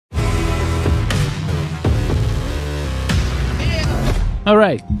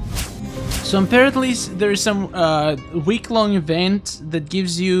Alright. So apparently there is some week-long event that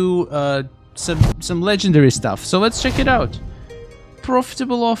gives you some legendary stuff. So let's check it out.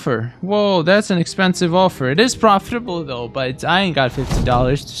 Profitable offer. Whoa, that's an expensive offer. It is profitable though, but I ain't got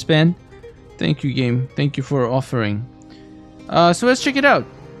 $50 to spend. Thank you, game. Thank you for offering. So let's check it out.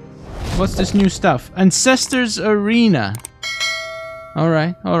 What's this new stuff? Ancestors Arena.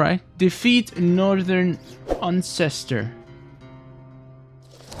 Alright, alright. Defeat Northern Ancestor.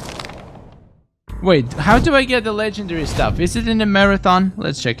 Wait, how do I get the legendary stuff? Is it in the marathon?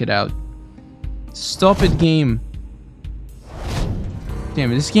 Let's check it out. Stop it, game.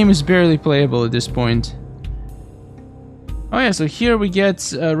 Damn it, this game is barely playable at this point. Oh yeah, so here we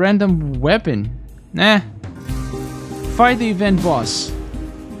get a random weapon. Nah. Fight the event boss.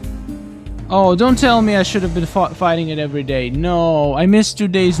 Oh, don't tell me I should have been fighting it every day. No, I missed 2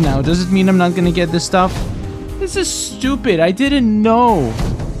 days now. Does it mean I'm not gonna get this stuff? This is stupid. I didn't know.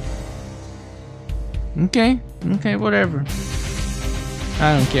 Okay, okay, whatever.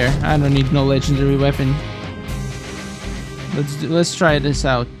 I don't care. I don't need no legendary weapon. Let's try this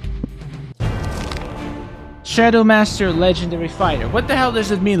out. Shadow Master Legendary Fighter. What the hell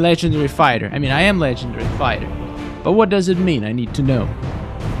does it mean, Legendary Fighter? I mean, I am Legendary Fighter. But what does it mean? I need to know.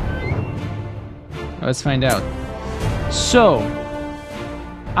 Let's find out. So,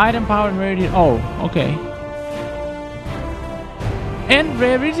 item power and rarity. Oh, okay. And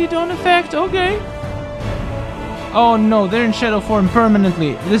rarity don't affect? Okay. Oh no, they're in shadow form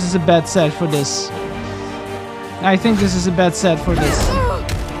permanently. This is a bad set for this. I think this is a bad set for this.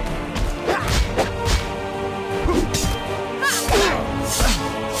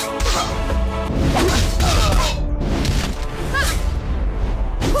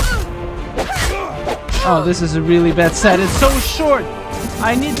 Oh, this is a really bad set. It's so short.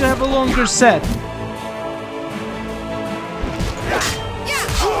 I need to have a longer set.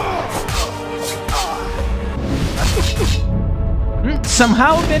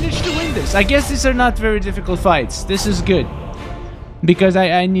 Somehow managed to win this. I guess these are not very difficult fights. This is good. Because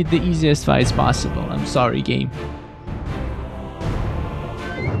I need the easiest fights possible. I'm sorry, game.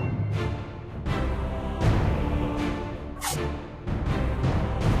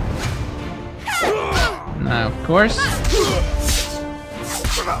 Now, of course.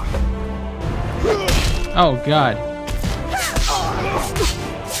 Oh, God.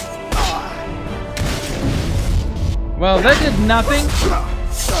 Well, that did nothing.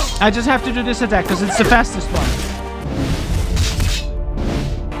 I just have to do this attack because it's the fastest one.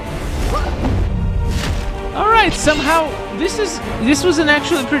 Alright, somehow this was an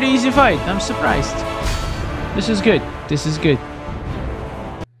actually pretty easy fight. I'm surprised. This is good. This is good.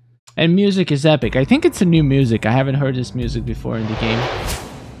 And music is epic. I think it's a new music. I haven't heard this music before in the game.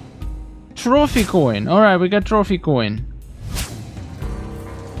 Trophy coin. Alright, we got trophy coin.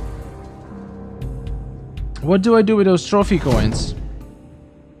 What do I do with those trophy coins?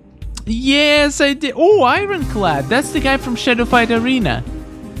 Yes, I did. Oh, Ironclad. That's the guy from Shadow Fight Arena.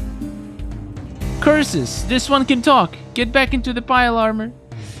 Curses. This one can talk. Get back into the pile armor.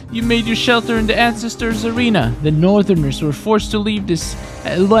 You made your shelter in the Ancestors Arena. The Northerners were forced to leave this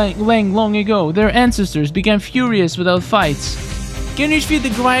long ago. Their ancestors became furious without fights. Can you defeat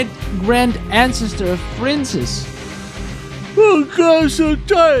the Grand Ancestor of Princes? Oh God, I'm so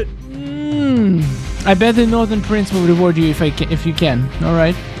tired. I bet the Northern Prince will reward you if you can. All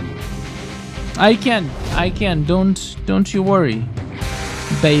right. I can. Don't you worry,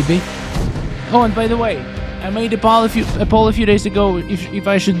 baby. Oh, and by the way, I made a poll a few days ago if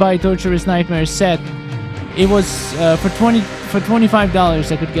I should buy Torturous Nightmares set. It was for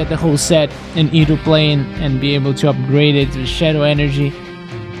 $25 I could get the whole set in either plane and be able to upgrade it to Shadow Energy.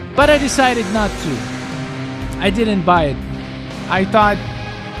 But I decided not to. I didn't buy it. I thought,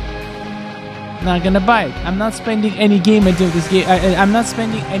 not gonna buy it. I'm not spending any game until this game. I'm not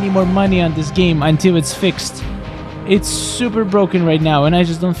spending any more money on this game until it's fixed. It's super broken right now, and I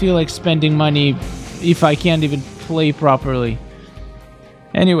just don't feel like spending money if I can't even play properly.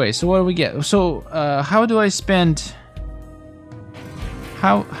 Anyway, so what do we get? So, how do I spend?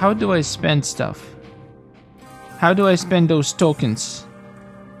 How do I spend stuff? How do I spend those tokens?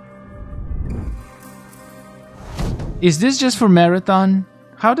 Is this just for marathon?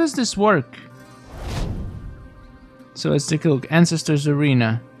 How does this work? So let's take a look. Ancestors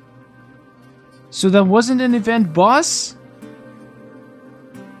Arena. So that wasn't an event boss?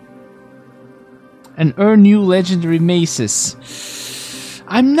 And earn new legendary maces.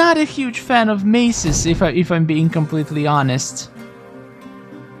 I'm not a huge fan of maces, if I'm being completely honest.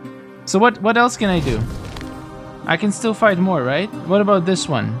 So what else can I do? I can still fight more, right? What about this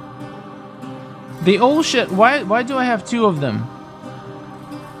one? The old shit. Why do I have two of them?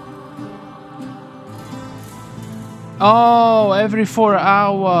 Oh, every 4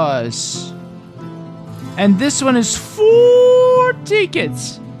 hours. And this one is 4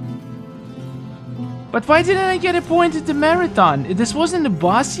 tickets. But why didn't I get a point at the marathon? This wasn't a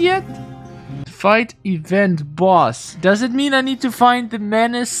boss yet? Fight event boss. Does it mean I need to find the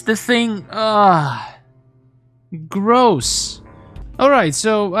menace, the thing? Gross. Alright,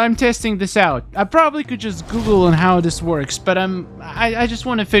 so I'm testing this out. I probably could just Google on how this works, but I just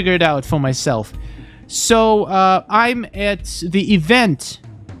want to figure it out for myself. So, I'm at the event.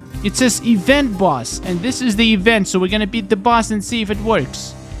 It says event boss, and this is the event, so we're gonna beat the boss and see if it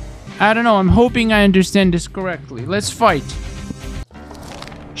works. I don't know, I'm hoping I understand this correctly. Let's fight.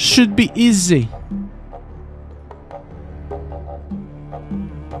 Should be easy.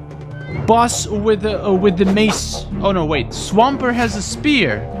 Boss with the mace. Oh no, wait. Swamper has a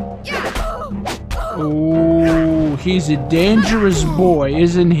spear. Oh, he's a dangerous boy,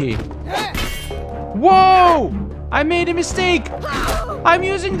 isn't he? Whoa! I made a mistake. I'm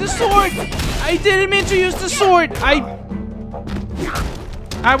using the sword. I didn't mean to use the sword.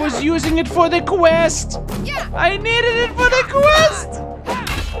 I was using it for the quest. I needed it for the quest.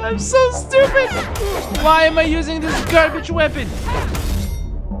 I'm so stupid. Why am I using this garbage weapon?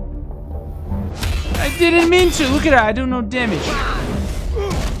 I didn't mean to. Look at that. I do no damage.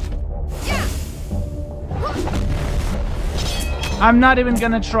 I'm not even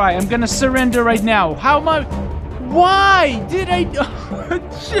gonna try. I'm gonna surrender right now. How am I? Why did I?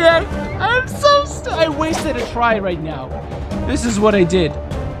 Check. I'm so I wasted a try right now. This is what I did.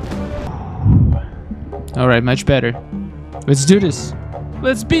 All right, much better. Let's do this.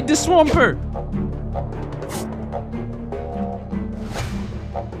 Let's beat the Swamper.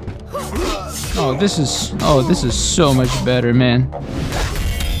 Oh, this is so much better, man.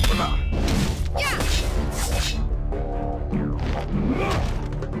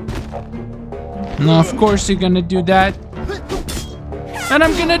 No, of course you're gonna do that. And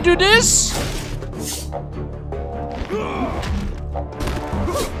I'm gonna do this.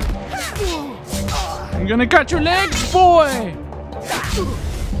 I'm gonna cut your legs, boy.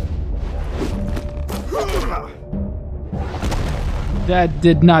 That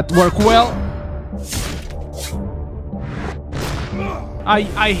did not work well.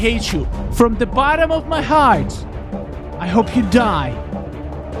 I hate you from the bottom of my heart. I hope you die.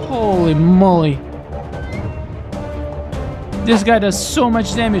 Holy moly. This guy does so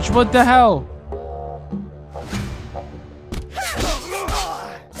much damage. What the hell?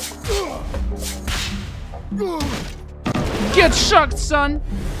 Get shocked, son.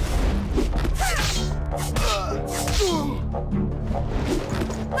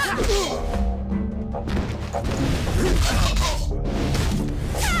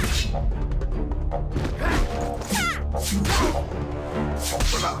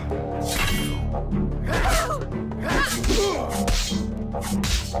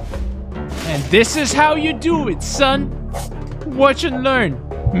 And this is how you do it, son. Watch and learn,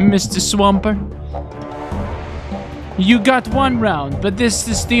 Mr. Swamper. You got 1 round, but this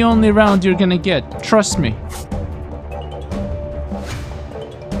is the only round you're gonna get. Trust me.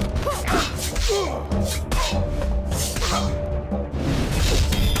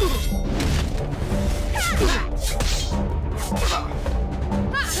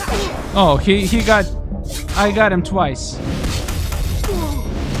 Oh, I got him twice.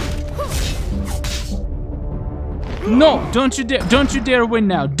 No, don't you dare win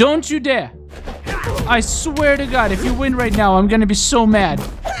now. Don't you dare. I swear to God, if you win right now, I'm gonna be so mad.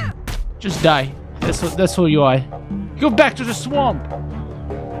 Just die. That's who you are. Go back to the swamp.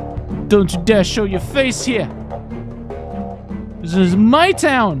 Don't you dare show your face here. This is my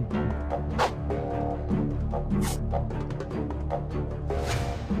town.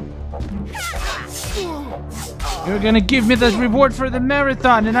 You're gonna give me the reward for the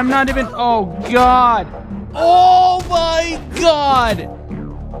marathon, and I'm not even... Oh, God. Oh, my God.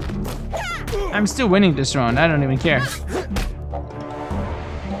 I'm still winning this round. I don't even care.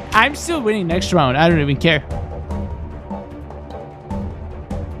 I'm still winning next round. I don't even care.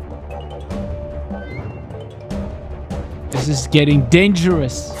 This is getting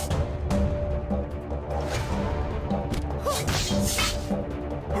dangerous.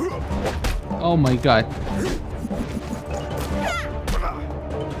 Oh my God.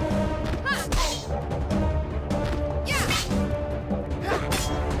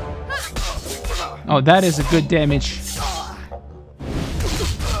 Oh, that is a good damage.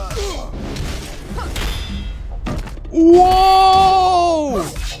 Whoa!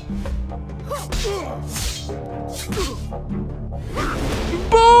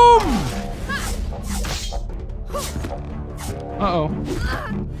 Boom! Uh-oh.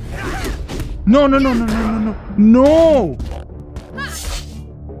 No, no, no, no, no, no, no. No!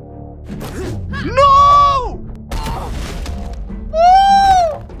 No! Woo!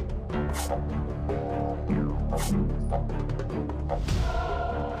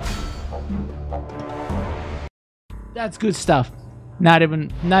 That's good stuff. Not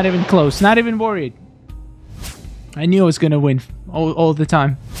even close. Not even worried. I knew I was gonna win all the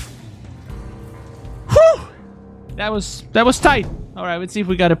time. Whew! That was tight. All right, let's see if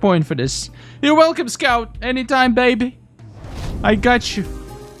we got a point for this. You're welcome, Scout. Anytime, baby. I got you.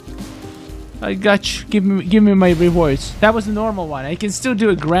 I got you. Give me my rewards. That was a normal one. I can still do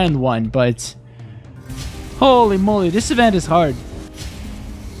a grand one, but holy moly, this event is hard.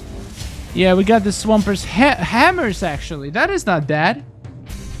 Yeah, we got the Swampers hammers, actually. That is not bad.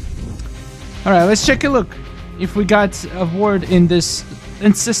 All right, let's check a look if we got a award in this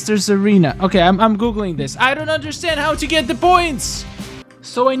Ancestors Arena. Okay, I'm Googling this. I don't understand how to get the points.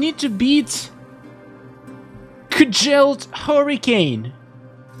 So I need to beat Kjeld Hurricane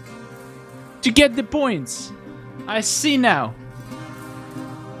to get the points. I see now.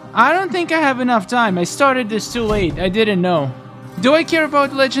 I don't think I have enough time. I started this too late. I didn't know. Do I care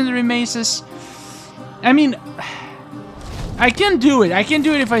about legendary maces? I mean, I can do it. I can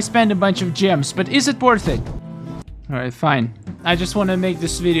do it if I spend a bunch of gems, but is it worth it? Alright, fine. I just want to make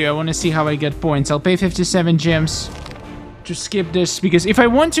this video. I want to see how I get points. I'll pay 57 gems to skip this, because if I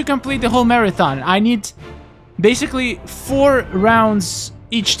want to complete the whole marathon, I need basically 4 rounds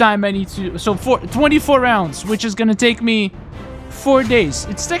each time I need to. So 24 rounds, which is going to take me 4 days.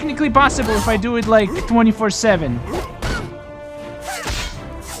 It's technically possible if I do it like 24/7.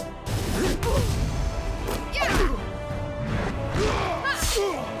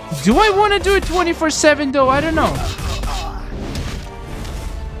 Do I want to do it 24/7 though? I don't know.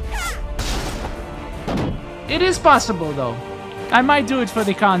 It is possible though. I might do it for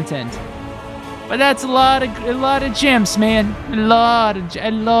the content. But that's a lot of gems, man. A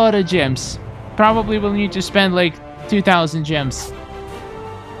lot of gems. Probably will need to spend like 2,000 gems.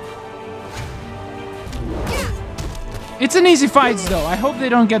 It's an easy fight though. I hope they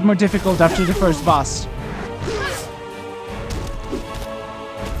don't get more difficult after the first boss.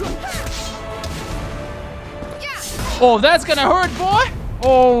 Oh, that's gonna hurt, boy!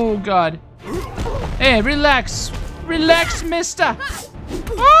 Oh, God. Hey, relax. Relax, mister.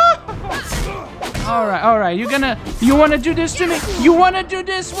 Alright. You wanna do this to me? You wanna do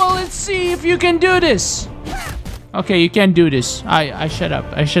this? Well, let's see if you can do this. Okay, you can do this. I shut up.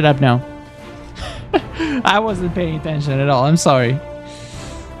 I shut up now. I wasn't paying attention at all. I'm sorry.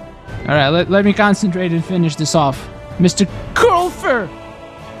 Alright, let me concentrate and finish this off. Mr. Curlfer!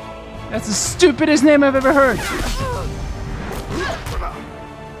 That's the stupidest name I've ever heard.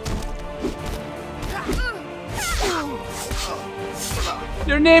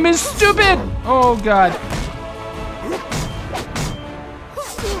 Your name is stupid! Oh, God.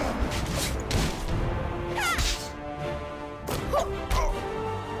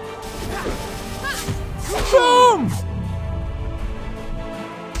 Boom!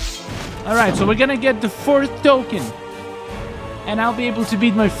 Alright, so we're gonna get the 4th token. And I'll be able to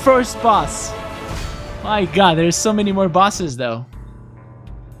beat my first boss. My God, there's so many more bosses, though.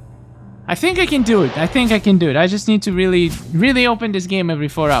 I think I can do it. I just need to really open this game every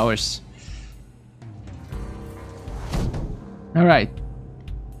 4 hours. Alright.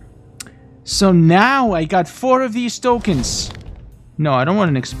 So now I got 4 of these tokens. No, I don't want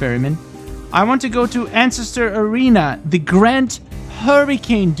an experiment. I want to go to Ancestor Arena, the Grand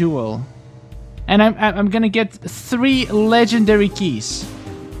Hurricane Duel. And I'm gonna get 3 legendary keys.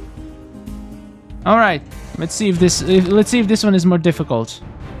 Alright, let's see if this one is more difficult.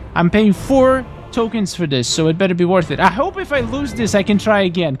 I'm paying 4 tokens for this, so it better be worth it. I hope if I lose this, I can try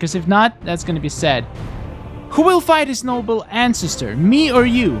again, because if not, that's gonna be sad. Who will fight his noble ancestor, me or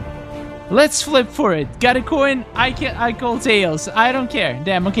you? Let's flip for it. Got a coin? I call tails. I don't care.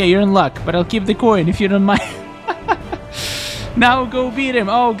 Damn, okay, you're in luck, but I'll keep the coin if you don't mind. Now go beat him.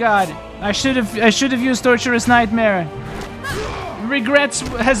 Oh God, I should have used Torturous Nightmare. Regrets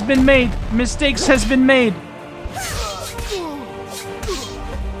has been made. Mistakes has been made.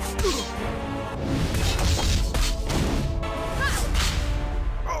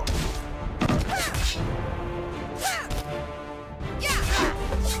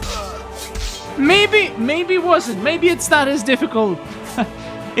 Maybe it wasn't. Maybe it's not as difficult.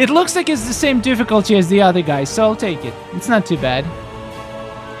 It looks like it's the same difficulty as the other guys, so I'll take it. It's not too bad.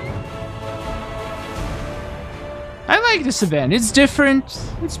 I like this event. It's different.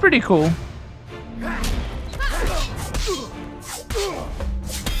 It's pretty cool.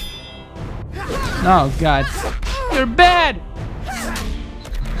 Oh God, you're bad.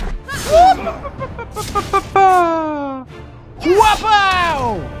 Whoop. Wapow!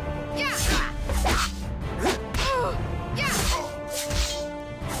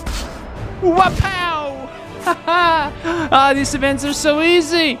 Wapow! Ah, these events are so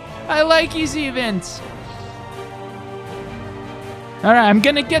easy. I like easy events. All right, I'm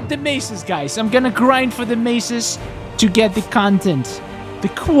gonna get the maces, guys. I'm gonna grind for the maces to get the content, the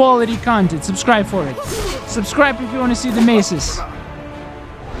quality content. Subscribe for it. Subscribe if you want to see the maces.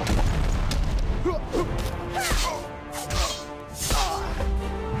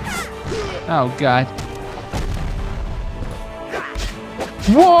 Oh, God.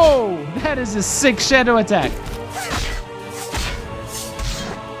 Whoa! That is a sick shadow attack.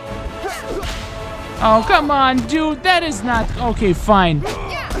 Oh, come on, dude. That is not... Okay, fine.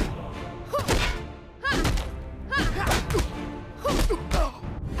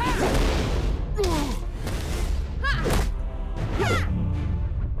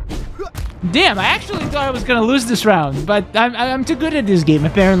 Damn, I actually thought I was gonna lose this round, but I'm too good at this game,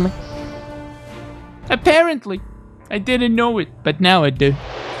 apparently. Apparently. I didn't know it, but now I do.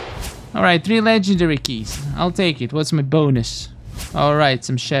 Alright, 3 legendary keys. I'll take it. What's my bonus? Alright,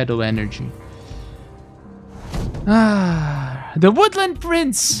 some shadow energy. Ah, the Woodland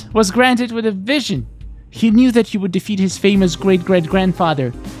Prince was granted with a vision. He knew that he would defeat his famous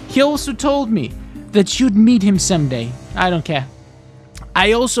great-great-grandfather. He also told me that you'd meet him someday. I don't care.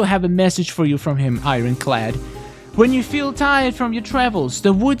 I also have a message for you from him, Ironclad. When you feel tired from your travels,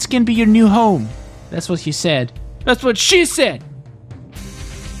 the woods can be your new home. That's what he said. That's what she said.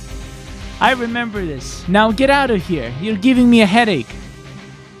 I remember this. Now get out of here. You're giving me a headache.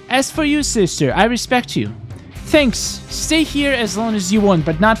 As for you, sister, I respect you. Thanks. Stay here as long as you want,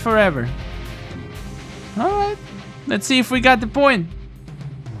 but not forever. Alright. Let's see if we got the point.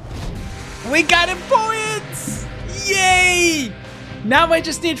 We got a point! Yay! Now I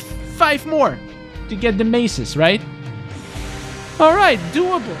just need 5 more to get the maces, right? Alright,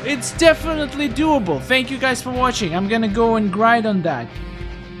 doable. It's definitely doable. Thank you guys for watching. I'm gonna go and grind on that.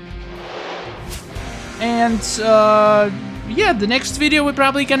 And, yeah, the next video we're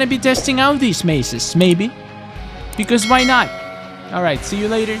probably gonna be testing out these maces, maybe. Because why not? Alright, see you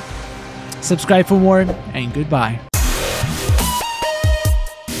later. Subscribe for more, and goodbye.